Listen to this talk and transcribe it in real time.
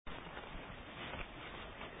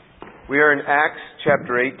We are in Acts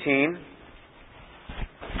chapter 18.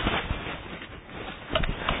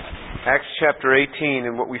 Acts chapter 18,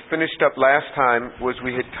 and what we finished up last time was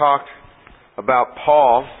we had talked about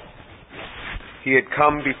Paul. He had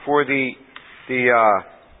come before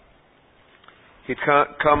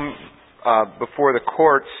before the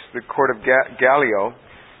courts, the court of Gallio,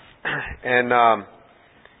 and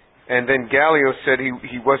then Gallio said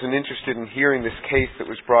he wasn't interested in hearing this case that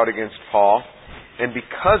was brought against Paul. And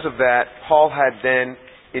because of that, Paul had then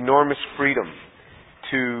enormous freedom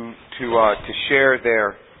to share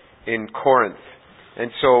there in Corinth.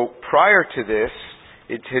 And so prior to this,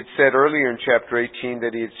 it had said earlier in chapter 18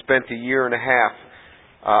 that he had spent a year and a half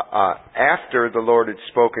after the Lord had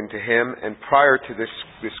spoken to him and prior to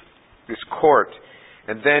this court.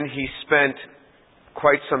 And then he spent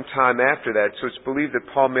quite some time after that. So it's believed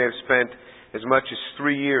that Paul may have spent as much as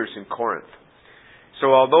 3 years in Corinth.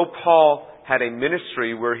 So although Paul had a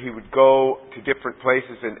ministry where he would go to different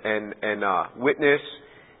places and witness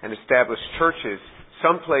and establish churches,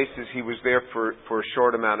 some places he was there for a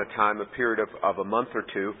short amount of time, a period of a month or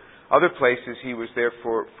two. Other places he was there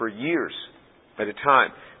for years at a time.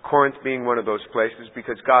 Corinth being one of those places,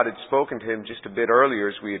 because God had spoken to him just a bit earlier,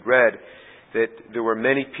 as we had read, that there were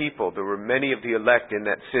many people, there were many of the elect in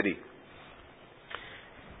that city.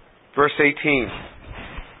 Verse 18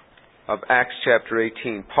 of Acts chapter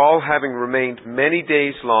 18. Paul, having remained many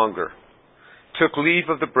days longer, took leave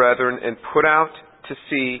of the brethren and put out to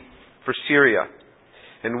sea for Syria.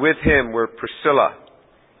 And with him were Priscilla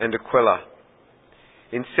and Aquila.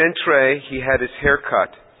 In Cenchreae he had his hair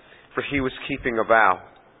cut, for he was keeping a vow.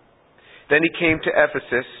 Then he came to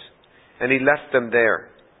Ephesus, and he left them there.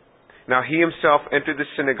 Now he himself entered the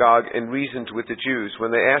synagogue and reasoned with the Jews.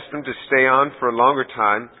 When they asked him to stay on for a longer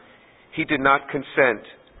time, he did not consent.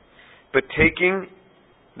 But taking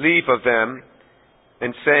leave of them,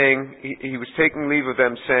 and saying, he was taking leave of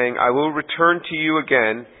them, saying, I will return to you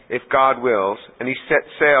again, if God wills. And he set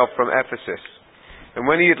sail from Ephesus. And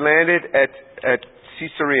when he had landed at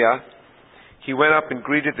Caesarea, he went up and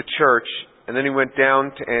greeted the church, and then he went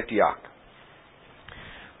down to Antioch.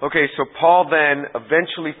 Okay, so Paul then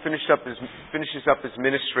eventually finishes up his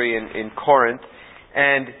ministry in Corinth,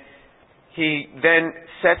 and he then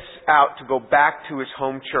sets out to go back to his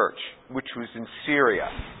home church, which was in Syria.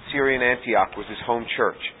 Syrian Antioch was his home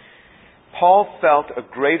church. Paul felt a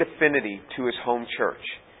great affinity to his home church.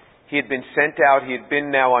 He had been sent out. He had been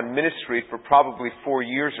now on ministry for probably 4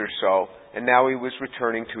 years or so, and now he was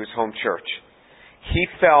returning to his home church. He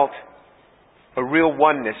felt a real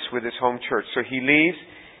oneness with his home church. So he leaves.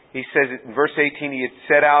 He says in verse 18, he had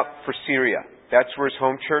set out for Syria. That's where his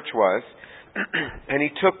home church was. And he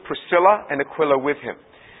took Priscilla and Aquila with him.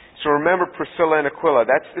 So remember Priscilla and Aquila,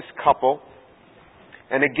 that's this couple.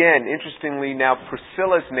 And again, interestingly now,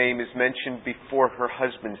 Priscilla's name is mentioned before her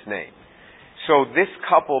husband's name. So this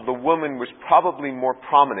couple, the woman was probably more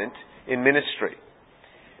prominent in ministry.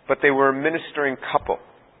 But they were a ministering couple.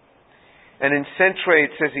 And in Cenchreae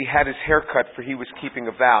it says he had his hair cut for he was keeping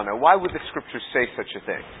a vow. Now why would the scriptures say such a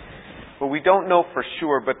thing? Well, we don't know for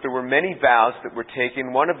sure, but there were many vows that were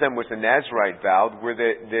taken. One of them was a Nazirite vow, where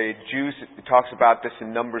the Jews, it talks about this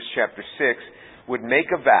in Numbers chapter 6, would make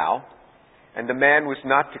a vow, and the man was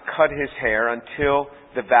not to cut his hair until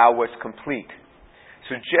the vow was complete.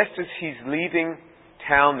 So just as he's leaving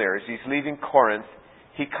town there, as he's leaving Corinth,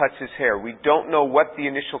 he cuts his hair. We don't know what the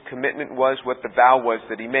initial commitment was, what the vow was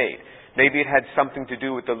that he made. Maybe it had something to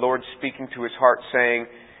do with the Lord speaking to his heart saying,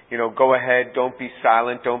 go ahead, don't be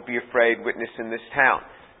silent, don't be afraid, witness in this town.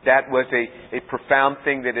 That was a profound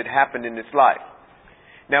thing that had happened in his life.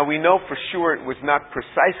 Now we know for sure it was not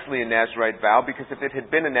precisely a Nazirite vow, because if it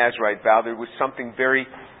had been a Nazirite vow, there was something very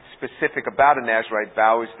specific about a Nazirite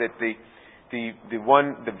vow, is that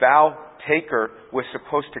the vow taker was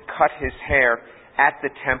supposed to cut his hair at the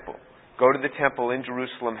temple. Go to the temple in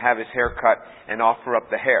Jerusalem, have his hair cut, and offer up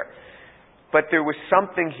the hair. But there was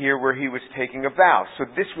something here where he was taking a vow. So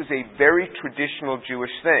this was a very traditional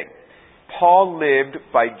Jewish thing. Paul lived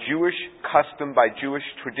by Jewish custom, by Jewish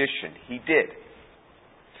tradition. He did.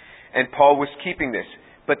 And Paul was keeping this.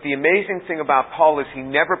 But the amazing thing about Paul is he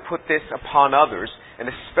never put this upon others,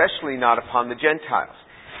 and especially not upon the Gentiles.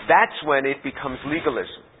 That's when it becomes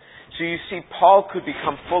legalism. So you see, Paul could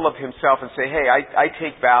become full of himself and say, hey, I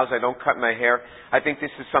take vows, I don't cut my hair. I think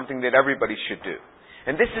this is something that everybody should do.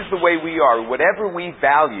 And this is the way we are. Whatever we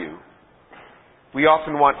value, we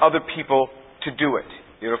often want other people to do it.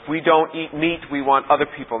 If we don't eat meat, we want other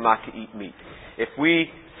people not to eat meat. If we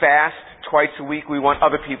fast twice a week, we want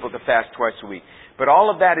other people to fast twice a week. But all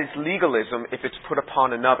of that is legalism if it's put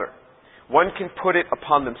upon another. One can put it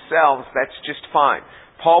upon themselves, that's just fine.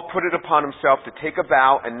 Paul put it upon himself to take a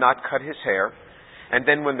vow and not cut his hair. And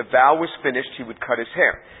then when the vow was finished, he would cut his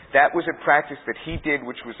hair. That was a practice that he did,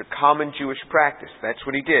 which was a common Jewish practice. That's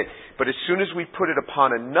what he did. But as soon as we put it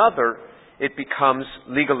upon another, it becomes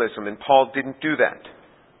legalism. And Paul didn't do that.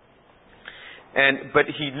 But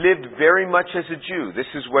he lived very much as a Jew. This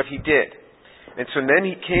is what he did. And so then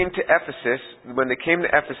he came to Ephesus. When they came to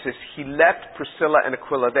Ephesus, he left Priscilla and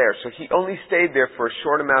Aquila there. So he only stayed there for a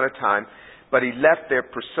short amount of time, but he left there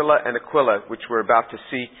Priscilla and Aquila, which we're about to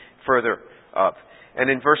see further of. And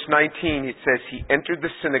in verse 19, it says, he entered the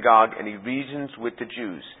synagogue and he reasoned with the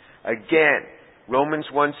Jews. Again, Romans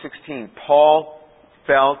 1:16, Paul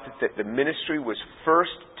felt that the ministry was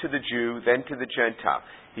first to the Jew, then to the Gentile.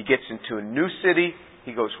 He gets into a new city,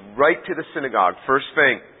 he goes right to the synagogue, first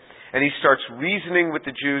thing. And he starts reasoning with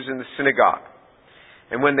the Jews in the synagogue.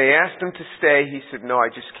 And when they asked him to stay, he said, no, I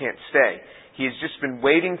just can't stay. He has just been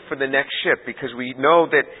waiting for the next ship, because we know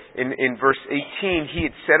that in verse 18, he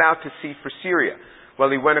had set out to sea for Syria. Well,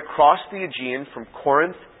 he went across the Aegean from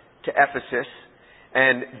Corinth to Ephesus,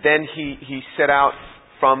 and then he set out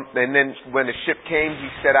and then when the ship came, he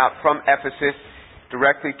set out from Ephesus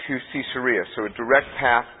directly to Caesarea. So a direct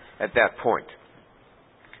path at that point.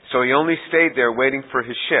 So he only stayed there waiting for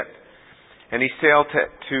his ship. And he sailed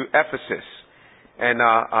to Ephesus.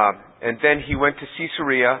 And then he went to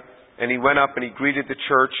Caesarea, and he went up and he greeted the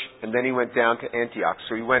church, and then he went down to Antioch.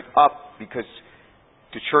 So he went up because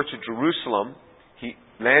the church of Jerusalem, he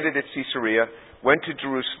landed at Caesarea, went to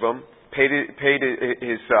Jerusalem, paid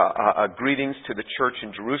his greetings to the church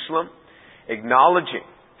in Jerusalem, acknowledging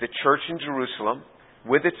the church in Jerusalem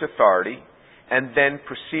with its authority, and then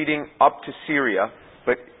proceeding up to Syria.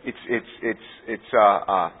 But it's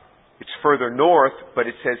further north, but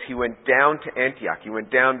it says he went down to Antioch. He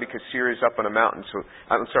went down because Syria's up on a mountain.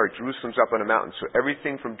 Jerusalem's up on a mountain. So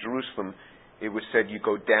everything from Jerusalem, it was said you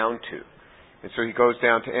go down to. And so he goes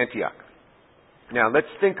down to Antioch. Now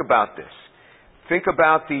let's think about this. Think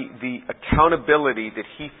about the accountability that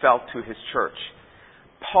he felt to his church.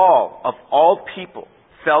 Paul, of all people,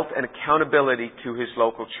 felt an accountability to his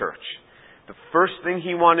local church. The first thing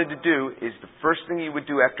he wanted to do is the first thing he would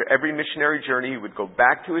do after every missionary journey. He would go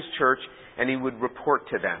back to his church and he would report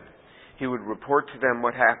to them. He would report to them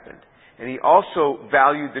what happened. And he also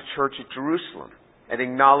valued the church at Jerusalem and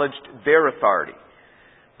acknowledged their authority.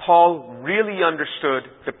 Paul really understood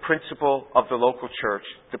the principle of the local church,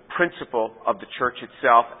 the principle of the church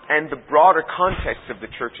itself, and the broader context of the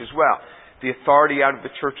church as well. The authority out of the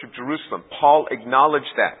church of Jerusalem. Paul acknowledged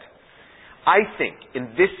that. I think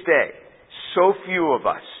in this day, so few of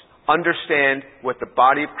us understand what the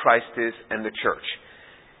body of Christ is and the church.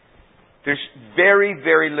 There's very,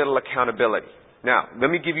 very little accountability. Now, let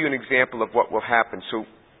me give you an example of what will happen. So,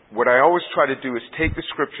 what I always try to do is take the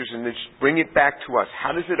scriptures and then just bring it back to us.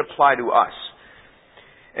 How does it apply to us?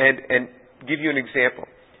 And give you an example.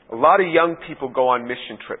 A lot of young people go on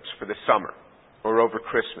mission trips for the summer or over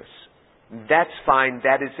Christmas. That's fine.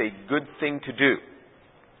 That is a good thing to do.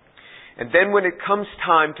 And then when it comes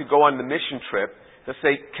time to go on the mission trip, they'll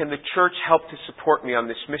say, can the church help to support me on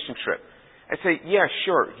this mission trip? I say, yeah,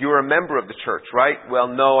 sure. You're a member of the church, right? Well,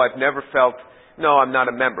 no, no, I'm not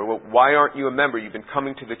a member. Well, why aren't you a member? You've been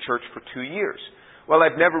coming to the church for 2 years. Well,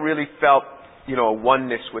 I've never really felt, a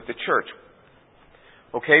oneness with the church.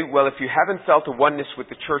 Okay, well, if you haven't felt a oneness with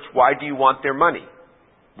the church, why do you want their money?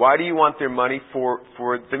 Why do you want their money for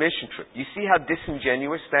the mission trip? You see how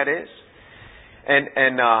disingenuous that is?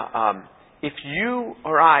 And if you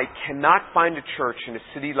or I cannot find a church in a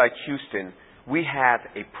city like Houston, we have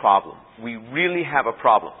a problem. We really have a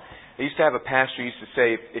problem. I used to have a pastor who used to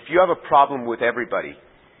say, if you have a problem with everybody,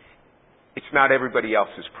 it's not everybody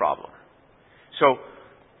else's problem. So,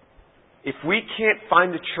 if we can't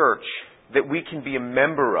find a church that we can be a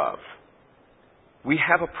member of, we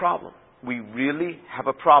have a problem. We really have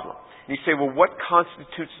a problem. And you say, well, what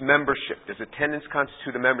constitutes membership? Does attendance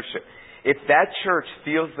constitute a membership? If that church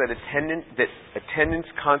feels that attendance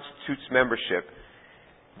constitutes membership,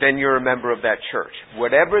 then you're a member of that church.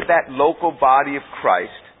 Whatever that local body of Christ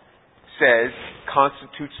says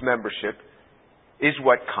constitutes membership is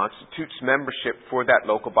what constitutes membership for that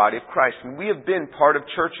local body of Christ. And we have been part of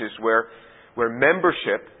churches where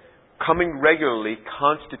membership, coming regularly,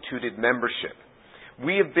 constituted membership.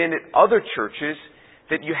 We have been at other churches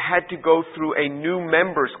that you had to go through a new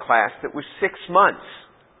members class that was 6 months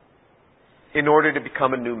in order to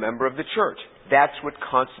become a new member of the church. That's what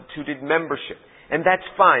constituted membership. And that's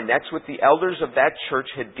fine. That's what the elders of that church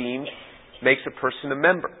had deemed makes a person a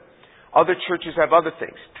member. Other churches have other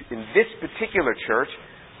things. In this particular church,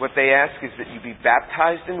 what they ask is that you be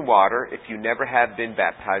baptized in water if you never have been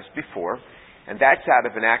baptized before. And that's out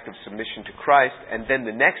of an act of submission to Christ. And then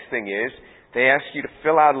the next thing is, they ask you to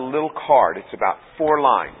fill out a little card. It's about 4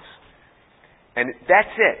 lines. And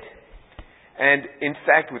that's it. And in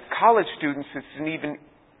fact, with college students, it's an even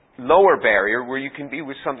lower barrier where you can be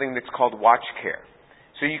with something that's called watch care.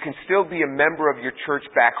 So you can still be a member of your church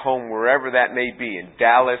back home, wherever that may be, in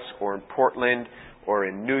Dallas or in Portland or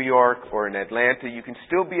in New York or in Atlanta. You can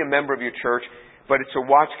still be a member of your church, but it's a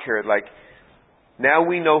watch care. Like, now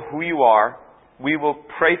we know who you are. We will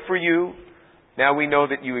pray for you. Now we know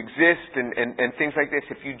that you exist and things like this.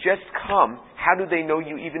 If you just come, how do they know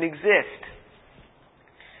you even exist?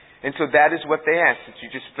 And so that is what they ask, that you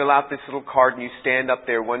just fill out this little card and you stand up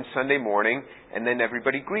there one Sunday morning and then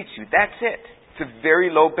everybody greets you. That's it. It's a very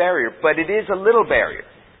low barrier, but it is a little barrier.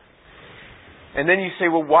 And then you say,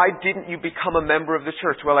 well, why didn't you become a member of the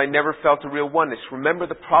church? Well, I never felt a real oneness. Remember,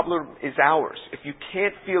 the problem is ours. If you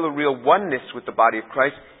can't feel a real oneness with the body of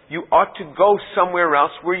Christ, you ought to go somewhere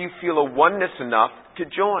else where you feel a oneness enough to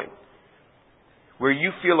join. Where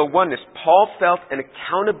you feel a oneness. Paul felt an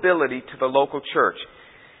accountability to the local church.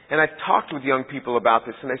 And I've talked with young people about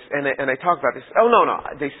this, and I talk about this. Oh, no.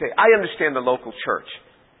 They say, I understand the local church.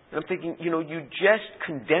 And I'm thinking, you just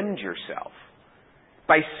condemned yourself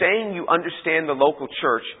by saying you understand the local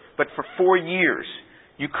church, but for 4 years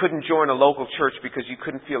you couldn't join a local church because you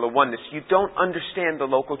couldn't feel a oneness. You don't understand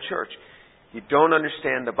the local church. You don't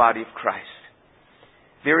understand the body of Christ.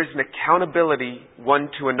 There is an accountability one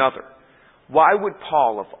to another. Why would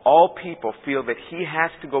Paul, of all people, feel that he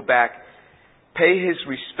has to go back, pay his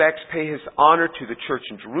respects, pay his honor to the church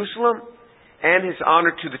in Jerusalem and his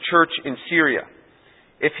honor to the church in Syria,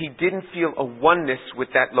 if he didn't feel a oneness with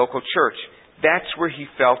that local church? That's where he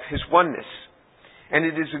felt his oneness. And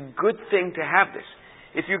it is a good thing to have this.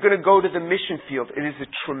 If you're going to go to the mission field, it is a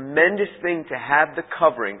tremendous thing to have the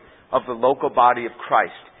covering of the local body of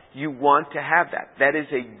Christ. You want to have that. That is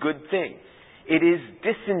a good thing. It is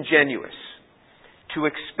disingenuous to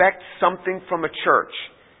expect something from a church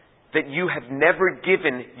that you have never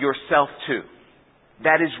given yourself to.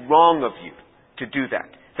 That is wrong of you to do that.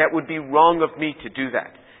 That would be wrong of me to do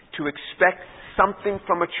that. To expect something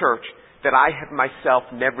from a church that I have myself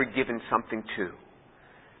never given something to.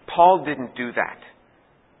 Paul didn't do that.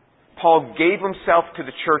 Paul gave himself to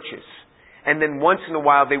the churches, and then once in a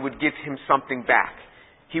while they would give him something back.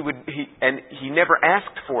 He never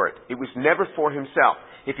asked for it. It was never for himself.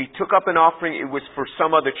 If he took up an offering, it was for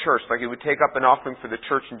some other church, like he would take up an offering for the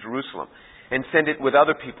church in Jerusalem and send it with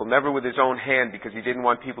other people, never with his own hand, because he didn't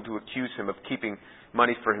want people to accuse him of keeping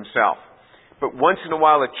money for himself. But once in a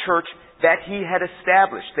while, a church that he had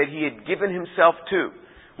established, that he had given himself to,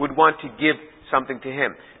 would want to give something to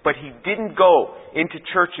him. But he didn't go into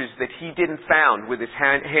churches that he didn't found with his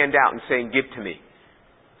hand out and saying, give to me.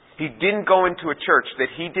 He didn't go into a church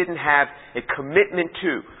that he didn't have a commitment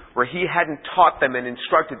to, where he hadn't taught them and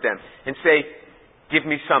instructed them, and say, give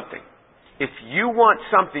me something. If you want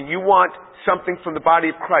something from the body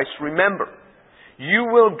of Christ, remember, you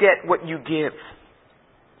will get what you give.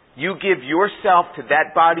 You give yourself to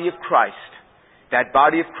that body of Christ. That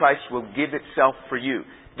body of Christ will give itself for you.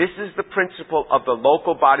 This is the principle of the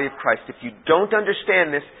local body of Christ. If you don't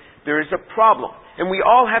understand this, there is a problem. And we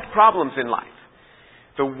all have problems in life.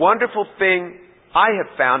 The wonderful thing I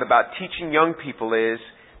have found about teaching young people is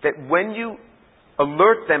that when you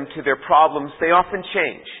alert them to their problems, they often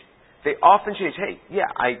change. They often change. Hey,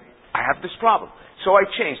 yeah, I have this problem. So I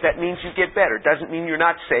change. That means you get better. It doesn't mean you're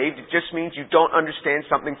not saved. It just means you don't understand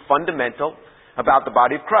something fundamental about the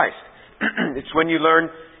body of Christ. It's when you learn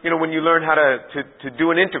how to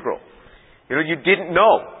do an integral. You didn't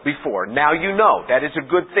know before. Now you know. That is a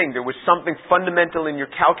good thing. There was something fundamental in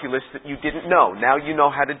your calculus that you didn't know. Now you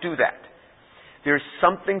know how to do that. There's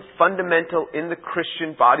something fundamental in the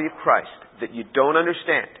Christian body of Christ that you don't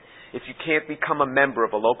understand if you can't become a member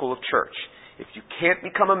of a local church. If you can't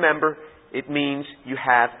become a member, it means you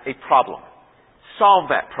have a problem. Solve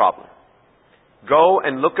that problem. Go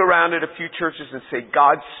and look around at a few churches and say,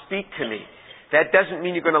 God, speak to me. That doesn't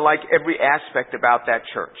mean you're going to like every aspect about that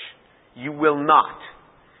church. You will not.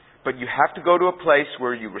 But you have to go to a place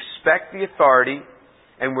where you respect the authority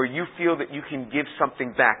and where you feel that you can give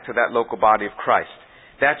something back to that local body of Christ.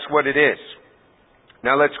 That's what it is.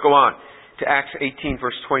 Now let's go on to Acts 18,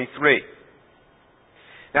 verse 23.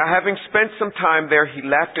 Now, having spent some time there, he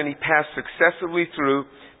left and he passed successively through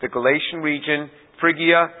the Galatian region,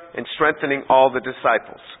 Phrygia, and strengthening all the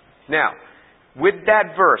disciples. Now, with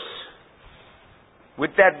that verse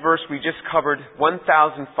we just covered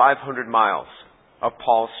 1,500 miles of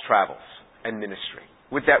Paul's travels and ministry.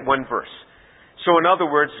 With that one verse. So in other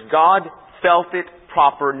words, God felt it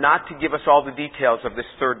proper not to give us all the details of this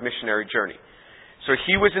third missionary journey. So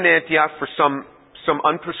he was in Antioch for some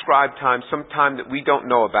unprescribed time, some time that we don't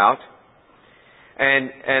know about. And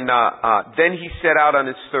then he set out on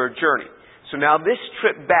his third journey. So now this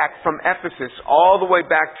trip back from Ephesus all the way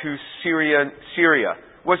back to Syria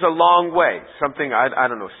was a long way, something, I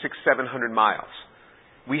don't know, 600-700 miles.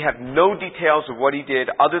 We have no details of what he did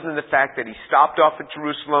other than the fact that he stopped off at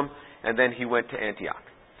Jerusalem and then he went to Antioch.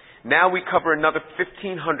 Now we cover another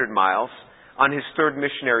 1,500 miles on his third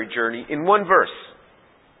missionary journey in one verse.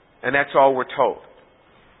 And that's all we're told.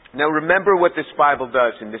 Now remember what this Bible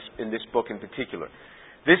does in this book in particular.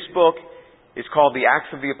 This book is called the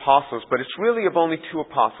Acts of the Apostles, but it's really of only two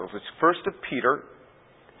apostles. It's first of Peter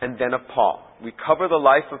and then of Paul. We cover the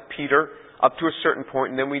life of Peter up to a certain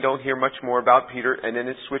point, and then we don't hear much more about Peter, and then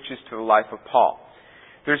it switches to the life of Paul.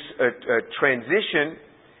 There's a transition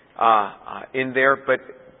in there, but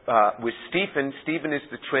with Stephen is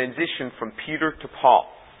the transition from Peter to Paul.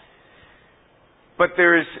 But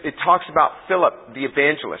it talks about Philip the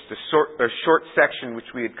evangelist, a short section which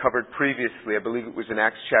we had covered previously. I believe it was in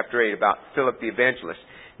Acts chapter 8 about Philip the evangelist.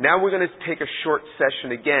 Now we're going to take a short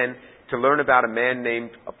session again to learn about a man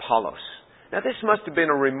named Apollos. Now this must have been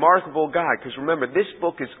a remarkable guy, because remember, this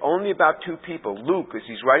book is only about two people. Luke, as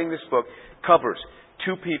he's writing this book, covers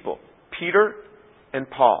two people, Peter and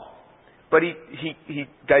Paul. But he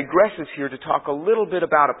digresses here to talk a little bit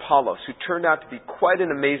about Apollos, who turned out to be quite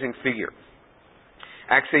an amazing figure.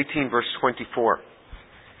 Acts 18, verse 24.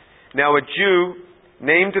 Now a Jew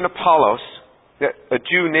named Apollos,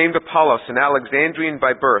 an Alexandrian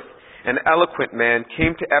by birth, an eloquent man,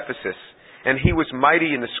 came to Ephesus, and he was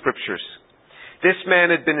mighty in the Scriptures. This man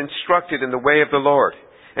had been instructed in the way of the Lord,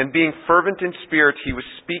 and being fervent in spirit, he was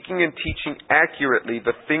speaking and teaching accurately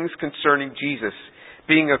the things concerning Jesus,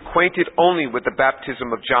 being acquainted only with the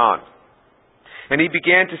baptism of John. And he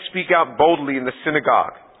began to speak out boldly in the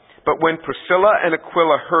synagogue. But when Priscilla and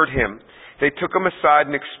Aquila heard him, they took him aside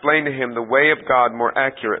and explained to him the way of God more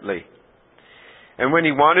accurately. And when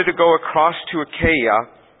he wanted to go across to Achaia,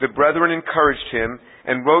 the brethren encouraged him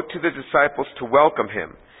and wrote to the disciples to welcome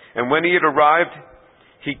him. And when he had arrived,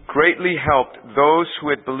 he greatly helped those who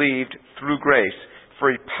had believed through grace,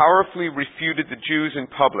 for he powerfully refuted the Jews in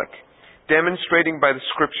public, demonstrating by the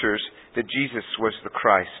Scriptures that Jesus was the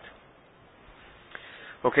Christ.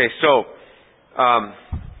 Okay, so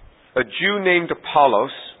a Jew named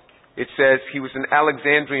Apollos, it says he was an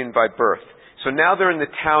Alexandrian by birth. So now they're in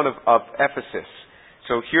the town of Ephesus.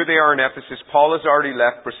 So here they are in Ephesus. Paul has already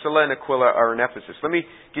left. Priscilla and Aquila are in Ephesus. Let me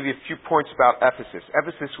give you a few points about Ephesus.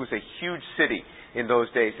 Ephesus was a huge city in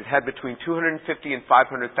those days. It had between 250 and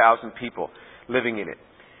 500,000 people living in it.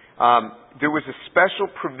 There was a special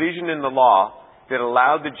provision in the law that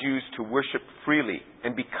allowed the Jews to worship freely.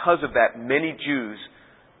 And because of that, many Jews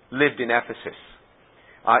lived in Ephesus.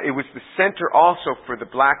 It was the center also for the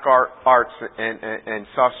black arts and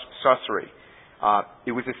sorcery.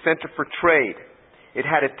 It was a center for trade. It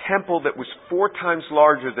had a temple that was 4 times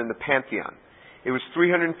larger than the Pantheon. It was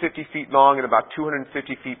 350 feet long and about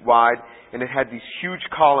 250 feet wide, and it had these huge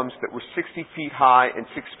columns that were 60 feet high and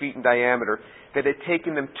 6 feet in diameter that had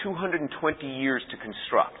taken them 220 years to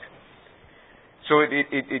construct. So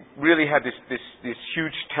it really had this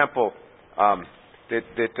huge temple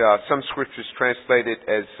that some scriptures translate it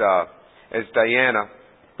as Diana,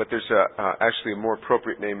 but there's actually a more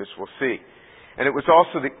appropriate name, as we'll see. And it was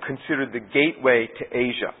also considered the gateway to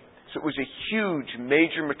Asia. So it was a huge,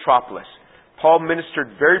 major metropolis. Paul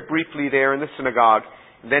ministered very briefly there in the synagogue.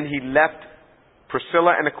 Then he left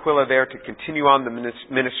Priscilla and Aquila there to continue on the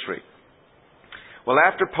ministry. Well,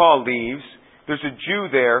 after Paul leaves, there's a Jew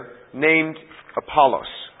there named Apollos.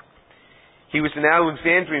 He was an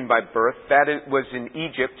Alexandrian by birth. That was in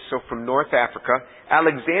Egypt, so from North Africa.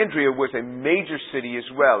 Alexandria was a major city as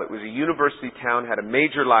well. It was a university town, had a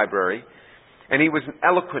major library. And he was an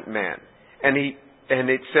eloquent man. And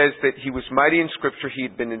it says that he was mighty in Scripture. He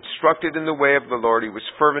had been instructed in the way of the Lord. He was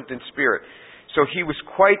fervent in spirit. So he was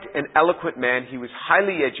quite an eloquent man. He was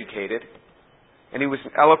highly educated. And he was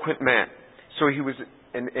an eloquent man. So he was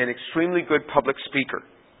an extremely good public speaker.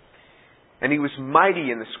 And he was mighty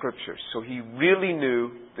in the Scriptures. So he really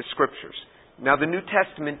knew the Scriptures. Now the New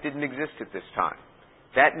Testament didn't exist at this time.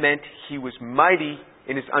 That meant he was mighty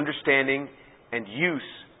in his understanding and use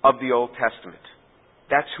of the Old Testament.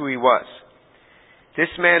 That's who he was. This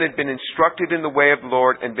man had been instructed in the way of the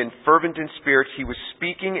Lord and been fervent in spirit. He was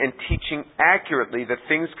speaking and teaching accurately the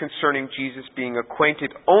things concerning Jesus, being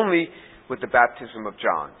acquainted only with the baptism of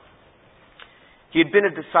John. He had been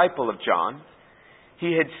a disciple of John.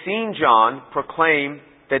 He had seen John proclaim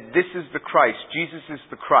that this is the Christ, Jesus is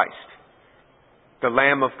the Christ. the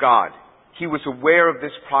Lamb of God. He was aware of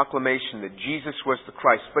this proclamation that Jesus was the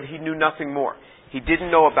Christ, but he knew nothing more. He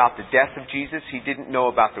didn't know about the death of Jesus. He didn't know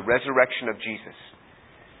about the resurrection of Jesus.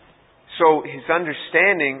 So his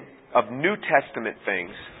understanding of New Testament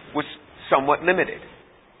things was somewhat limited.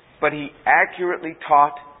 But he accurately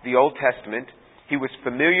taught the Old Testament. He was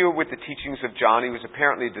familiar with the teachings of John. He was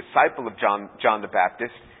apparently a disciple of John the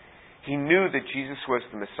Baptist. He knew that Jesus was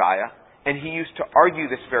the Messiah, and he used to argue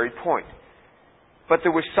this very point. But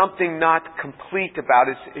there was something not complete about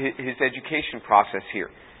his education process here.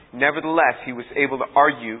 Nevertheless, he was able to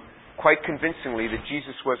argue quite convincingly that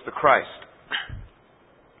Jesus was the Christ.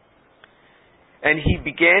 And he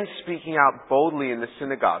began speaking out boldly in the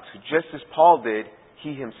synagogues. Just as Paul did,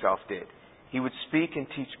 he himself did. He would speak and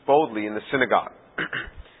teach boldly in the synagogue.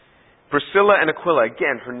 Priscilla and Aquila,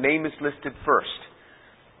 again, her name is listed first,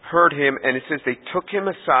 heard him, and it says they took him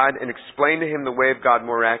aside and explained to him the way of God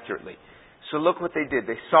more accurately. So look what they did.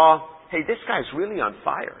 They saw, hey, this guy's really on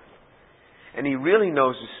fire. And he really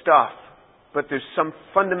knows his stuff. But there's some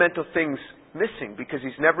fundamental things missing because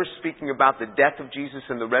he's never speaking about the death of Jesus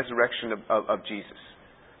and the resurrection of Jesus.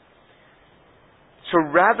 So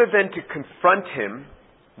rather than to confront him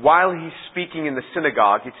while he's speaking in the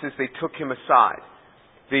synagogue, it says they took him aside.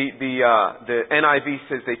 The NIV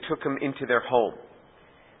says they took him into their home.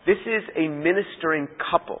 This is a ministering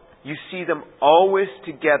couple. You see them always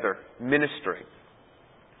together ministering.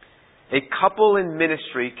 A couple in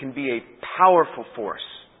ministry can be a powerful force.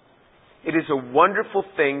 It is a wonderful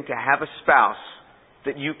thing to have a spouse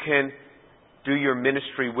that you can do your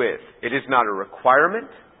ministry with. It is not a requirement,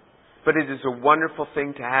 but it is a wonderful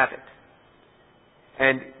thing to have it.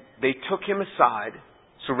 And they took him aside,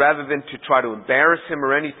 so rather than to try to embarrass him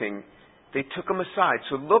or anything, they took him aside.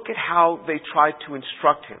 So look at how they tried to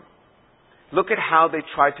instruct him. Look at how they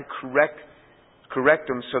tried to correct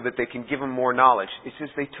him so that they can give him more knowledge. It says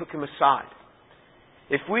they took him aside.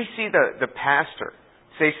 If we see the pastor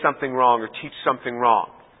say something wrong or teach something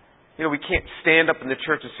wrong, we can't stand up in the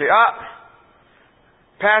church and say,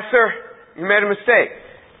 Pastor, you made a mistake.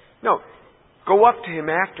 No, go up to him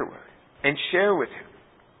afterward and share with him.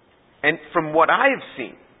 And from what I have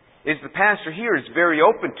seen, is the pastor here is very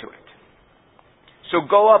open to it. So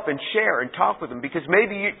go up and share and talk with him because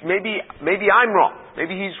maybe I'm wrong.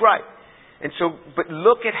 Maybe he's right. And so, but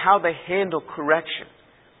look at how they handle correction.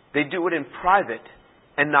 They do it in private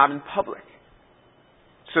and not in public.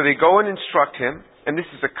 So they go and instruct him, and this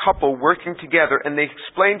is a couple working together, and they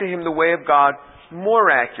explain to him the way of God more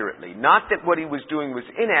accurately. Not that what he was doing was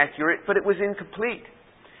inaccurate, but it was incomplete.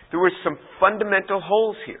 There were some fundamental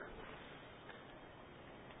holes here.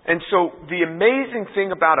 And so the amazing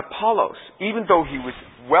thing about Apollos, even though he was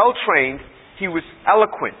well trained, he was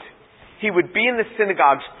eloquent. He would be in the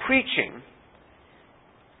synagogues preaching.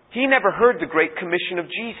 He never heard the Great Commission of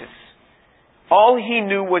Jesus. All he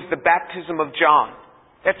knew was the baptism of John.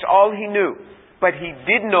 That's all he knew. But he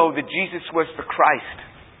did know that Jesus was the Christ.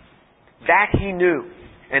 That he knew.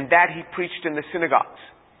 And that he preached in the synagogues.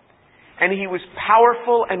 And he was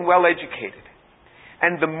powerful and well educated.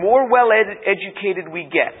 And the more well-educated we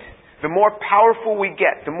get, the more powerful we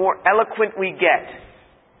get, the more eloquent we get,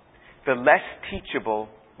 the less teachable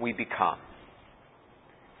we become.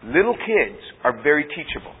 Little kids are very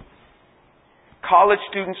teachable. College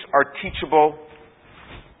students are teachable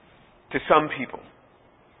to some people.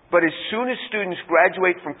 But as soon as students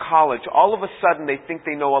graduate from college, all of a sudden they think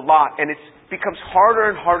they know a lot, and it becomes harder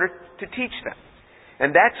and harder to teach them. And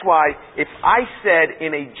that's why if I said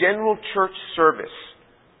in a general church service,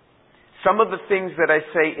 some of the things that I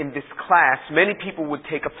say in this class, many people would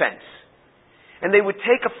take offense. And they would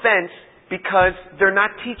take offense because they're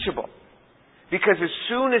not teachable. Because as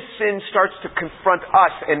soon as sin starts to confront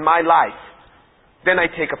us in my life, then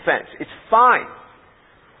I take offense. It's fine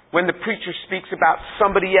when the preacher speaks about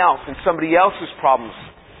somebody else and somebody else's problems.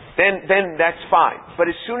 Then that's fine.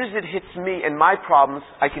 But as soon as it hits me and my problems,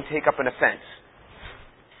 I can take up an offense.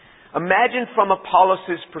 Imagine from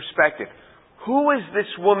Apollos' perspective. Who is this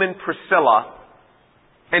woman Priscilla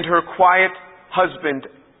and her quiet husband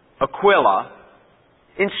Aquila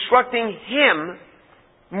instructing him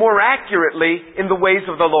more accurately in the ways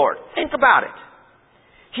of the Lord? Think about it.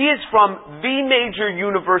 He is from the major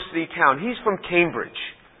university town. He's from Cambridge.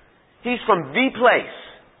 He's from the place.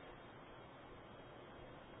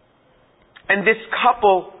 And this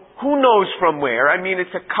couple, who knows from where? I mean,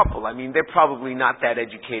 it's a couple. I mean, they're probably not that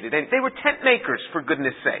educated. And they were tent makers, for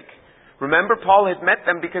goodness sake. Remember, Paul had met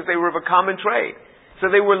them because they were of a common trade. So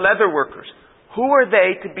they were leather workers. Who are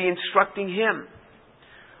they to be instructing him?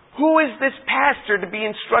 Who is this pastor to be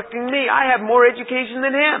instructing me? I have more education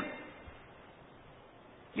than him.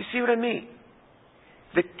 You see what I mean?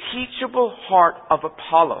 the teachable heart of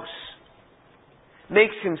Apollos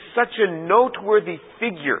makes him such a noteworthy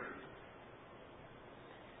figure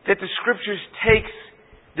that the Scriptures takes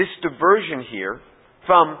this diversion here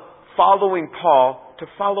from following Paul to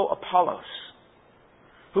follow Apollos,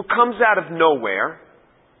 who comes out of nowhere.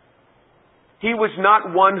 He was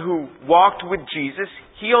not one who walked with Jesus.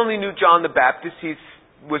 He only knew John the Baptist. He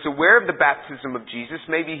was aware of the baptism of Jesus.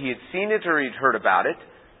 Maybe he had seen it or he'd heard about it.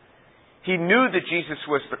 He knew that Jesus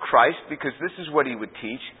was the Christ because this is what he would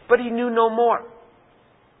teach, but he knew no more.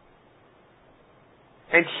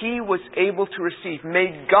 And he was able to receive.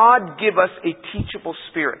 May God give us a teachable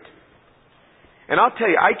spirit. And I'll tell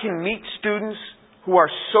you, I can meet students who are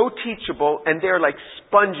so teachable and they're like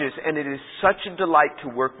sponges, and it is such a delight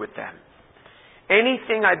to work with them.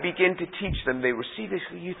 Anything I begin to teach them, they receive it.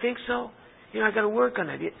 You think so? I got to work on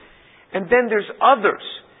it. And then there's others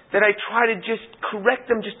that I try to just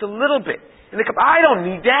correct them just a little bit. And they come, I don't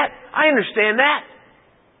need that. I understand that.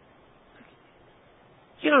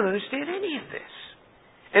 You don't understand any of this.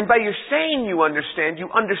 And by your saying you understand, you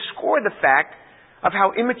underscore the fact of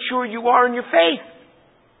how immature you are in your faith.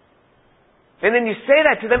 And then you say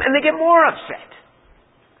that to them and they get more upset.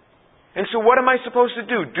 And so what am I supposed to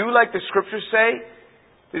do? Do like the Scriptures say?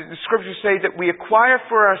 The Scriptures say that we acquire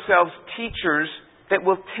for ourselves teachers that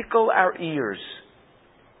will tickle our ears.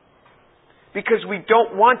 Because we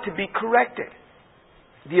don't want to be corrected.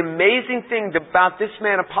 The amazing thing about this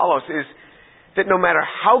man Apollos is that no matter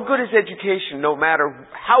how good his education, no matter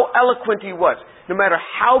how eloquent he was, no matter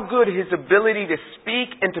how good his ability to speak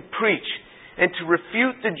and to preach and to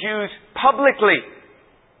refute the Jews publicly,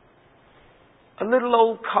 a little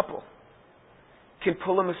old couple can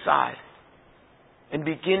pull him aside and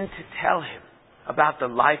begin to tell him about the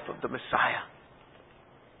life of the Messiah.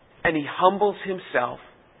 And he humbles himself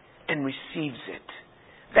and receives it.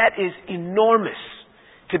 That is enormous,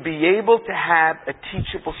 to be able to have a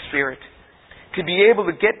teachable spirit. To be able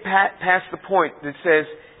to get past the point that says,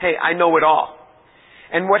 hey, I know it all.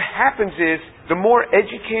 And what happens is, the more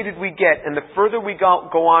educated we get and the further we go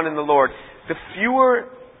on in the Lord, the fewer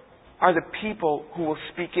are the people who will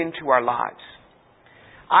speak into our lives.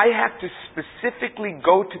 I have to specifically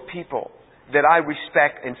go to people that I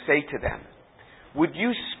respect and say to them, would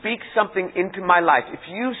you speak something into my life? If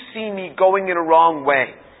you see me going in a wrong way,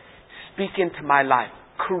 speak into my life.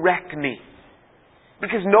 Correct me.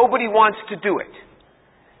 Because nobody wants to do it.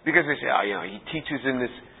 Because they say, he teaches in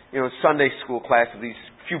this, Sunday school class of these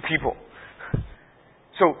few people.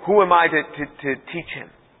 So who am I to teach him?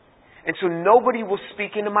 And so nobody will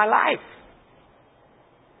speak into my life.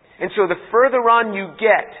 And so the further on you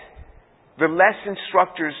get, the less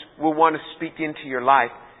instructors will want to speak into your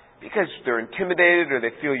life because they're intimidated or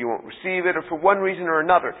they feel you won't receive it or for one reason or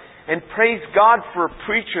another. And praise God for a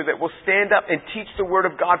preacher that will stand up and teach the Word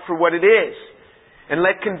of God for what it is and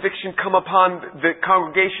let conviction come upon the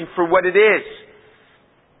congregation for what it is.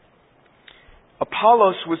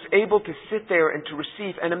 Apollos was able to sit there and to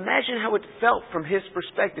receive, and imagine how it felt from his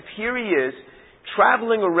perspective. Here he is,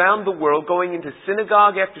 traveling around the world, going into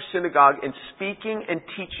synagogue after synagogue and speaking and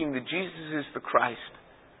teaching that Jesus is the Christ.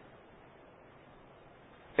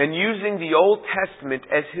 And using the Old Testament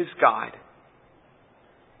as his guide.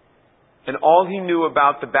 And all he knew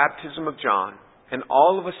about the baptism of John. And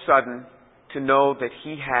all of a sudden to know that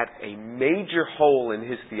he had a major hole in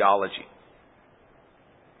his theology.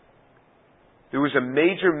 There was a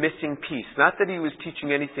major missing piece. Not that he was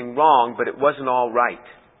teaching anything wrong, but it wasn't all right.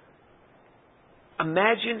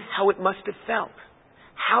 Imagine how it must have felt.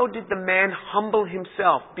 How did the man humble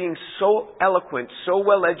himself, being so eloquent, so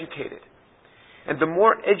well educated? And the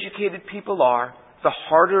more educated people are, the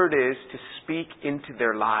harder it is to speak into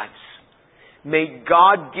their lives. May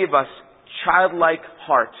God give us childlike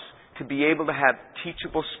hearts to be able to have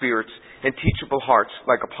teachable spirits and teachable hearts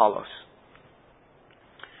like Apollos.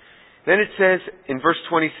 Then it says in verse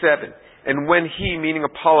 27, and when he, meaning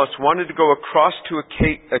Apollos, wanted to go across to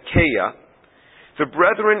Achaia, the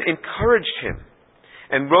brethren encouraged him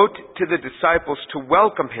and wrote to the disciples to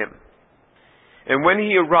welcome him. And when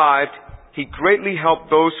he arrived, he greatly helped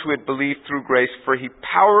those who had believed through grace, for he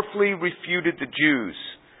powerfully refuted the Jews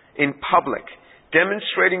in public,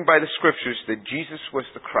 demonstrating by the Scriptures that Jesus was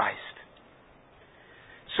the Christ.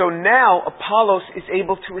 So now Apollos is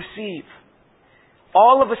able to receive.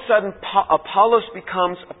 All of a sudden, Apollos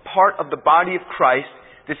becomes a part of the body of Christ,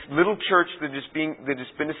 this little church that has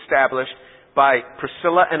been established by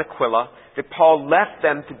Priscilla and Aquila, that Paul left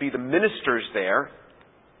them to be the ministers there.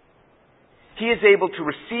 He is able to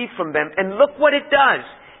receive from them, and look what it does.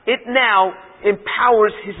 It now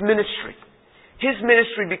empowers his ministry. His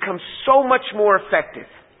ministry becomes so much more effective.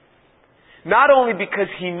 Not only because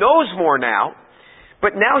he knows more now,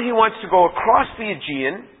 but now he wants to go across the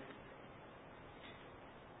Aegean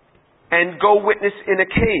and go witness in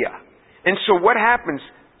Achaia. And so what happens?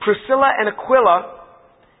 Priscilla and Aquila,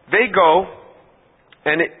 they go,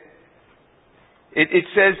 and it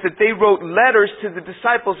says that they wrote letters to the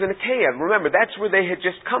disciples in Achaia. Remember, that's where they had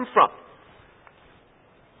just come from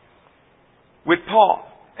with Paul.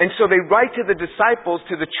 And so they write to the disciples,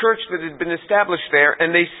 to the church that had been established there, and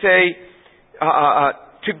they say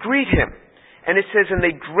to greet him. And it says, and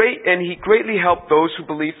he greatly helped those who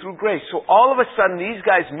believe through grace. So all of a sudden, these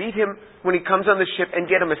guys meet him when he comes on the ship and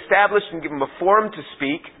get him established and give him a forum to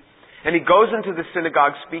speak. And he goes into the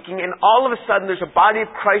synagogue speaking, and all of a sudden there's a body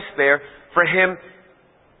of Christ there for him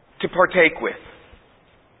to partake with.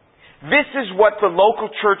 This is what the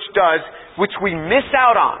local church does, which we miss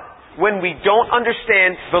out on when we don't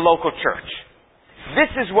understand the local church.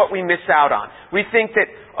 This is what we miss out on. We think that,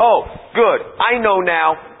 oh, good, I know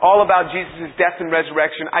now all about Jesus' death and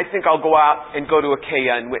resurrection. I think I'll go out and go to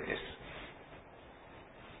Achaia and witness.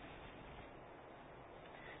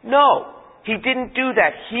 No, he didn't do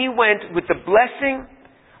that. He went with the blessing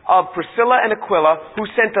of Priscilla and Aquila, who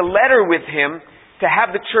sent a letter with him to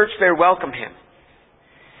have the church there welcome him.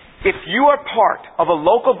 If you are part of a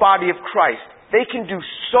local body of Christ, they can do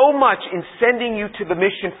so much in sending you to the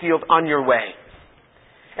mission field on your way.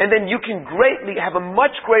 And then you can have a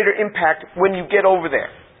much greater impact when you get over there.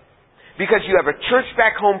 Because you have a church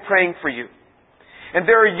back home praying for you. And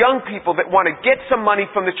there are young people that want to get some money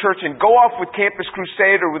from the church and go off with Campus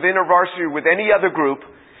Crusade or with InterVarsity or with any other group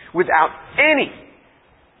without any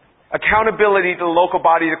accountability to the local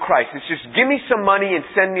body of Christ. It's just, give me some money and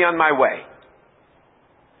send me on my way.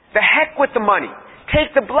 The heck with the money.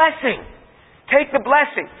 Take the blessing. Take the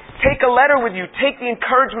blessing. Take a letter with you. Take the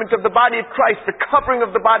encouragement of the body of Christ, the covering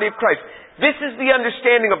of the body of Christ. This is the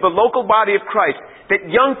understanding of the local body of Christ that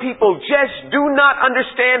young people just do not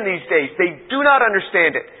understand these days. They do not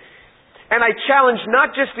understand it. And I challenge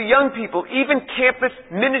not just the young people, even campus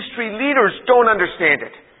ministry leaders don't understand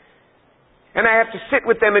it. And I have to sit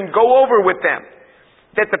with them and go over with them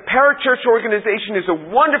that the parachurch organization is a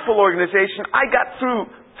wonderful organization. I got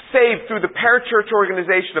saved through the parachurch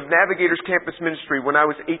organization of Navigators Campus Ministry when I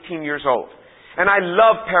was 18 years old. And I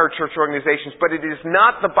love parachurch organizations, but it is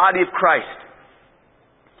not the body of Christ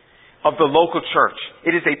of the local church.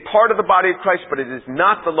 It is a part of the body of Christ, but it is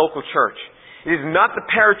not the local church. It is not the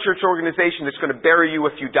parachurch organization that's going to bury you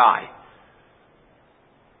if you die.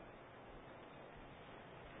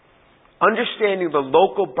 Understanding the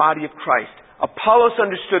local body of Christ. Apollos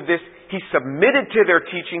understood this. He submitted to their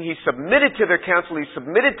teaching. He submitted to their counsel. He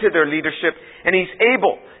submitted to their leadership. And he's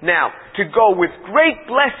able now to go with great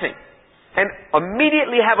blessing and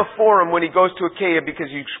immediately have a forum when he goes to Achaia because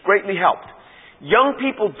he's greatly helped. Young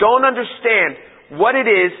people don't understand what it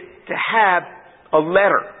is to have a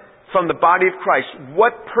letter from the body of Christ,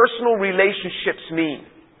 what personal relationships mean.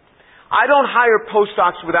 I don't hire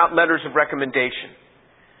postdocs without letters of recommendation.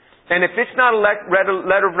 And if it's not a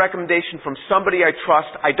letter of recommendation from somebody I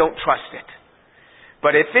trust, I don't trust it.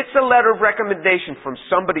 But if it's a letter of recommendation from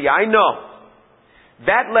somebody I know,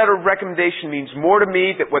 that letter of recommendation means more to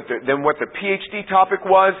me than what the PhD topic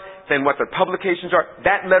was, than what their publications are.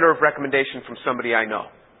 That letter of recommendation from somebody I know.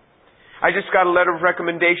 I just got a letter of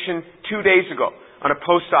recommendation 2 days ago on a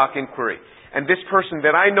postdoc inquiry. And this person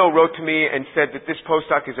that I know wrote to me and said that this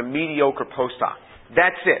postdoc is a mediocre postdoc.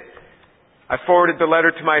 That's it. I forwarded the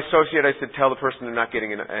letter to my associate. I said, tell the person they're not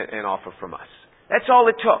getting an offer from us. That's all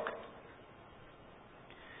it took.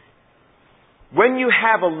 When you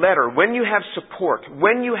have a letter, when you have support,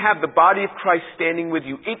 when you have the body of Christ standing with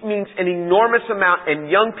you, it means an enormous amount,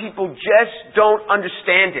 and young people just don't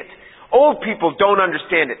understand it. Old people don't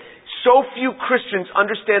understand it. So few Christians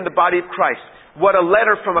understand the body of Christ, what a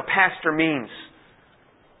letter from a pastor means,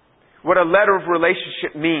 what a letter of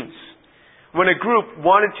relationship means. When a group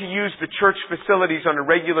wanted to use the church facilities on a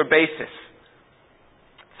regular basis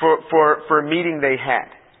for a meeting they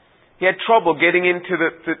had, he had trouble getting into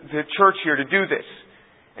the church here to do this.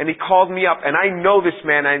 And he called me up, and I know this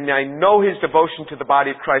man, and I know his devotion to the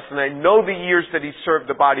body of Christ, and I know the years that he served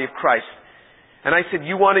the body of Christ. And I said,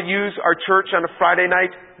 you want to use our church on a Friday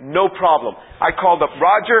night? No problem. I called up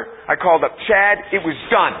Roger, I called up Chad, it was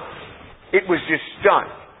done. It was just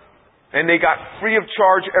done. And they got free of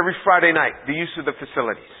charge every Friday night, the use of the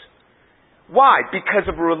facilities. Why? Because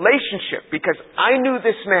of a relationship. Because I knew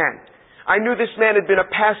this man. I knew this man had been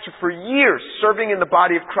a pastor for years, serving in the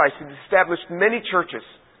body of Christ. He'd established many churches.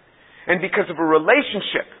 And because of a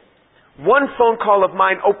relationship, one phone call of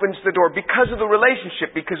mine opens the door because of the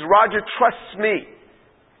relationship, because Roger trusts me.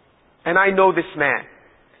 And I know this man.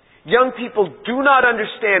 Young people do not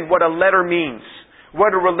understand what a letter means,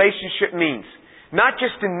 what a relationship means. Not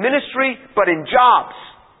just in ministry, but in jobs,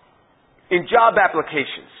 in job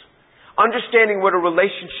applications. Understanding what a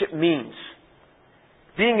relationship means.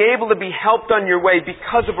 Being able to be helped on your way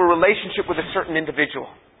because of a relationship with a certain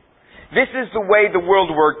individual. This is the way the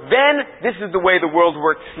world worked then. This is the way the world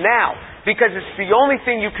works now. Because it's the only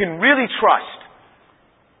thing you can really trust.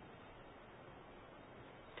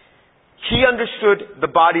 He understood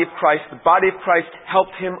the body of Christ. The body of Christ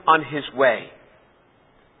helped him on his way.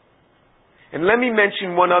 And let me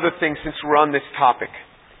mention one other thing since we're on this topic.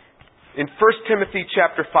 In 1 Timothy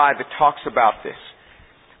chapter 5, it talks about this.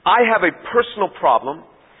 I have a personal problem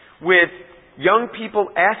with young people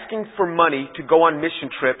asking for money to go on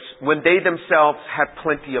mission trips when they themselves have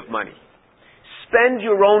plenty of money. Spend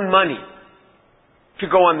your own money to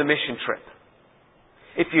go on the mission trip.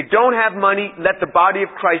 If you don't have money, let the body of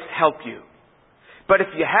Christ help you. But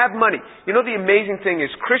if you have money, you know the amazing thing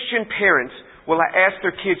is Christian parents will ask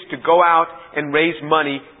their kids to go out and raise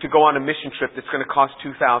money to go on a mission trip that's going to cost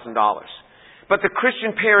 $2,000. But the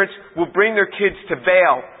Christian parents will bring their kids to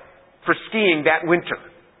Vail for skiing that winter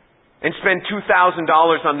and spend $2,000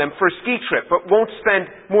 on them for a ski trip, but won't spend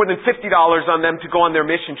more than $50 on them to go on their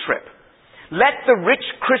mission trip. Let the rich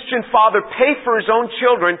Christian father pay for his own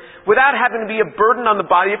children without having to be a burden on the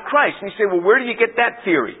body of Christ. And you say, well, where do you get that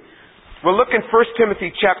theory? Well, look in 1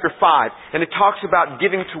 Timothy chapter 5, and it talks about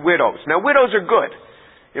giving to widows. Now, widows are good.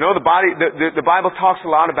 You know, the Bible talks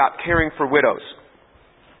a lot about caring for widows.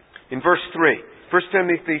 In verse 3, 1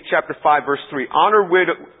 Timothy chapter 5, verse 3, honor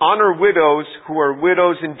widows who are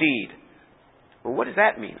widows indeed. Well, what does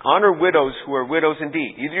that mean? Honor widows who are widows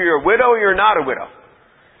indeed. Either you're a widow or you're not a widow.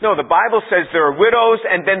 No, the Bible says there are widows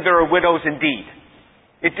and then there are widows indeed.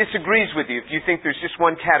 It disagrees with you if you think there's just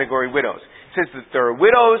one category, widows. It says that there are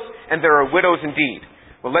widows and there are widows indeed.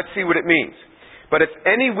 Well, let's see what it means. But if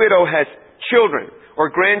any widow has children or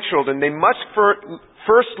grandchildren, they must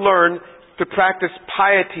first learn to practice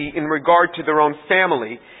piety in regard to their own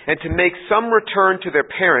family and to make some return to their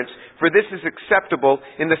parents, for this is acceptable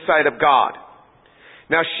in the sight of God.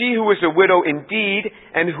 Now she who is a widow indeed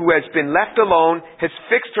and who has been left alone has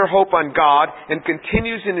fixed her hope on God and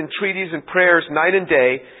continues in entreaties and prayers night and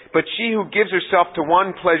day, but she who gives herself to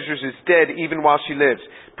wanton pleasures is dead even while she lives.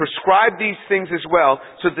 Prescribe these things as well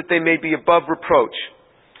so that they may be above reproach.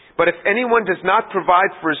 But if anyone does not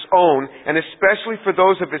provide for his own, and especially for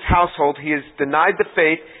those of his household, he has denied the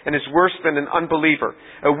faith and is worse than an unbeliever.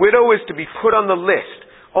 A widow is to be put on the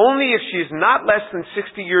list only if she is not less than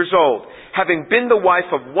 60 years old, having been the wife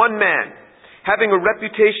of one man, having a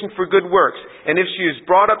reputation for good works, and if she has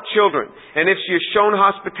brought up children, and if she has shown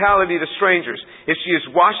hospitality to strangers, if she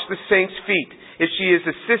has washed the saints' feet, if she has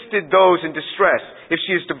assisted those in distress, if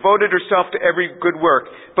she has devoted herself to every good work,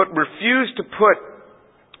 but refuse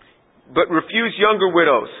younger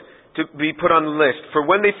widows to be put on the list. For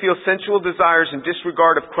when they feel sensual desires in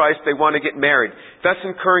disregard of Christ, they want to get married, thus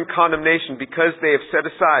incurring condemnation because they have set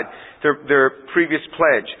aside their previous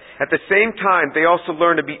pledge. At the same time, they also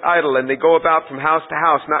learn to be idle, and they go about from house to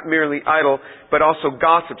house, not merely idle, but also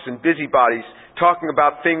gossips and busybodies, talking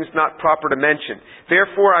about things not proper to mention.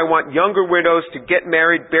 Therefore, I want younger widows to get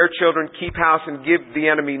married, bear children, keep house, and give the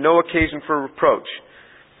enemy no occasion for reproach.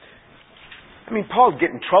 I mean, Paul'd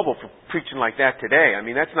get in trouble for preaching like that today. I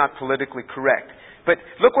mean, that's not politically correct. But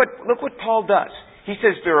look what Paul does. He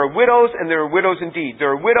says there are widows and there are widows indeed.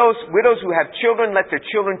 There are widows who have children, let their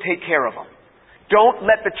children take care of them. Don't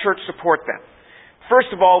let the church support them.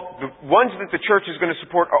 First of all, the ones that the church is going to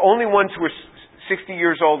support are only ones who are 60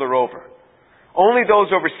 years old or over. Only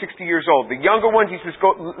those over 60 years old. The younger ones, he says,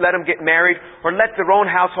 go let them get married or let their own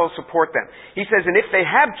household support them. He says, and if they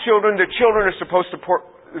have children, their children are supposed to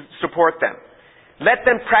support them. Let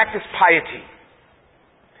them practice piety.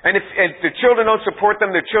 And if the children don't support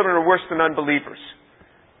them, their children are worse than unbelievers.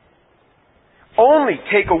 Only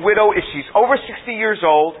take a widow if she's over 60 years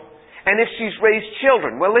old and if she's raised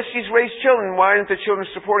children. Well, if she's raised children, why aren't the children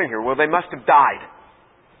supporting her? Well, they must have died.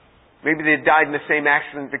 Maybe they died in the same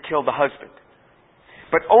accident that killed the husband.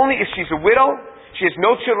 But only if she's a widow, she has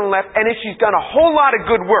no children left, and if she's done a whole lot of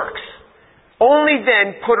good works, only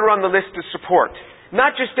then put her on the list to support.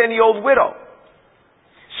 Not just any old widow.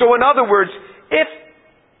 So in other words, if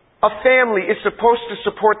a family is supposed to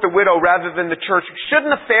support the widow rather than the church, shouldn't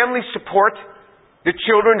a family support the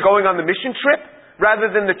children going on the mission trip rather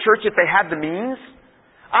than the church if they have the means?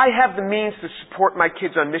 I have the means to support my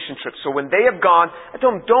kids on mission trips. So when they have gone, I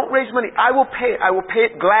told them, don't raise money. I will pay it. I will pay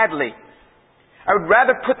it gladly. I would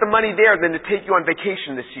rather put the money there than to take you on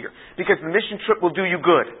vacation this year because the mission trip will do you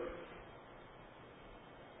good.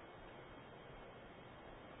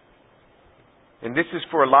 And this is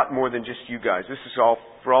for a lot more than just you guys. This is all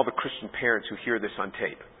for all the Christian parents who hear this on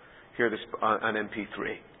tape, hear this on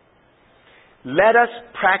MP3. Let us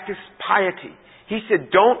practice piety. He said,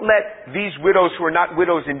 don't let these widows who are not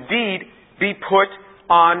widows indeed be put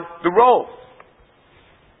on the roll.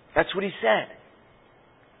 That's what he said.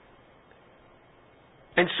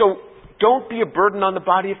 And so, don't be a burden on the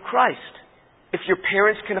body of Christ if your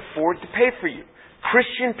parents can afford to pay for you.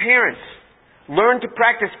 Christian parents, learn to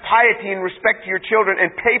practice piety and respect to your children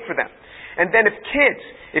and pay for them. And then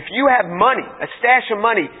if you have money, a stash of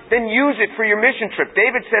money, then use it for your mission trip.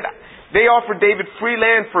 David said, they offered David free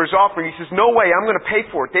land for his offering. He says, no way, I'm going to pay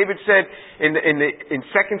for it. David said in 2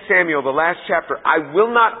 Samuel, the last chapter, I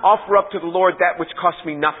will not offer up to the Lord that which costs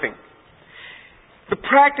me nothing. The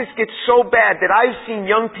practice gets so bad that I've seen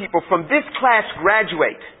young people from this class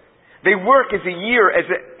graduate. They work as a year as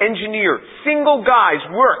an engineer. Single guys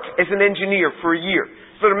work as an engineer for a year.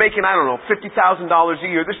 So they're making, $50,000 a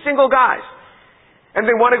year. They're single guys. And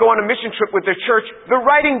they want to go on a mission trip with their church. They're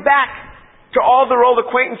writing back to all their old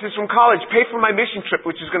acquaintances from college, pay for my mission trip,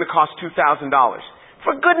 which is going to cost $2,000.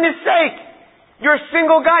 For goodness sake! You're a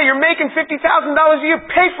single guy. You're making $50,000 a year.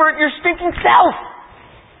 Pay for it your stinking self.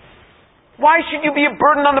 Why should you be a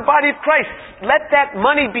burden on the body of Christ? Let that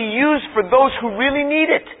money be used for those who really need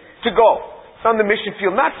it to go on the mission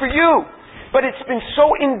field, not for you. But it's been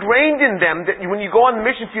so ingrained in them that when you go on the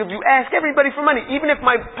mission field, you ask everybody for money. Even if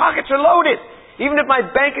my pockets are loaded, even if my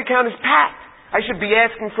bank account is packed, I should be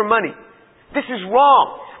asking for money. This is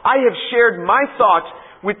wrong. I have shared my thoughts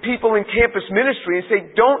with people in campus ministry and say,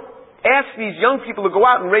 don't ask these young people to go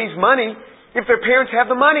out and raise money if their parents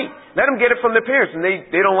have the money. Let them get it from their parents. And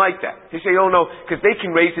they don't like that. They say, oh no, because they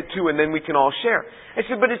can raise it too and then we can all share. I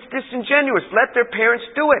said, but it's disingenuous. Let their parents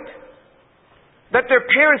do it. Let their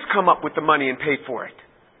parents come up with the money and pay for it.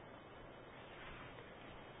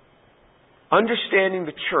 Understanding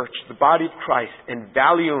the church, the body of Christ, and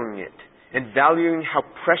valuing it, and valuing how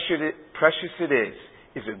precious it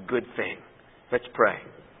is a good thing. Let's pray.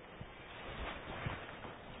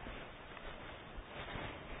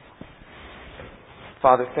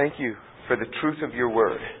 Father, thank you for the truth of your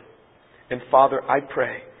word. And Father, I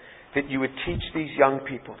pray that you would teach these young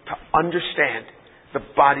people to understand the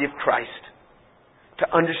body of Christ,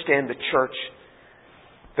 to understand the church,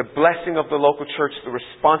 the blessing of the local church, the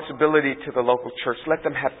responsibility to the local church. Let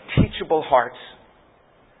them have teachable hearts.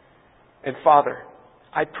 And Father,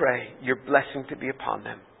 I pray your blessing to be upon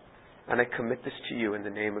them. And I commit this to you in the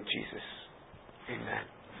name of Jesus.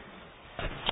 Amen.